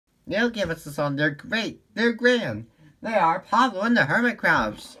They'll give us a song. They're great. They're grand. They are Pablo and the hermit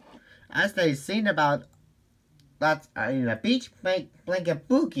crabs. As they sing about that's in a beach blanket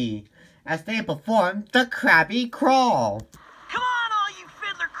boogie as they perform the crabby crawl. Come on, all you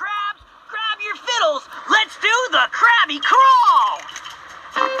fiddler crabs, grab your fiddles. Let's do the crabby crawl.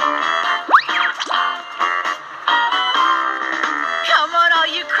 Come on, all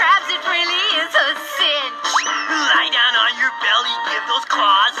you crabs, it really is a cinch. Lie down on your belly, give those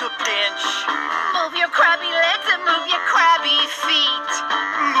claws a pinch. Move your crabby legs and move your crabby feet.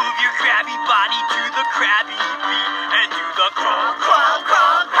 Move your crabby body to the crabby beat and do the crawl, crawl,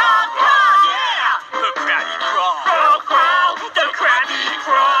 crawl, crawl, crawl. Yeah, the crabby crawl, crawl, crawl, the crabby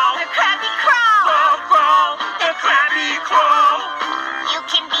crawl, the crabby crawl, crawl, crawl, the crabby crawl. You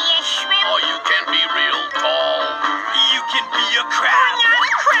can be a shrimp, or you can be real tall. You can be a crab, not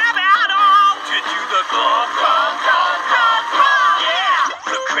a crab at all. To do the crawl, crawl, crawl, crawl, crawl. Yeah,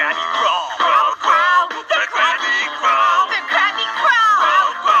 the crabby crawl, crawl, crawl, the crabby crawl, the crabby crawl,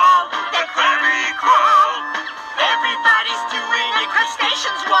 crawl, crawl, the crabby crawl. Everybody's doing it.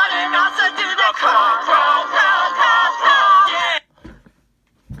 Crustaceans want to also do the crawl, crawl, crawl, crawl, crawl. Yeah.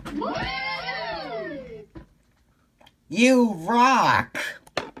 You rock!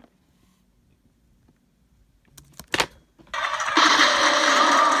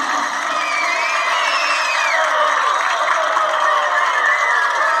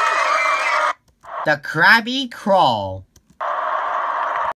 The crabby crawl.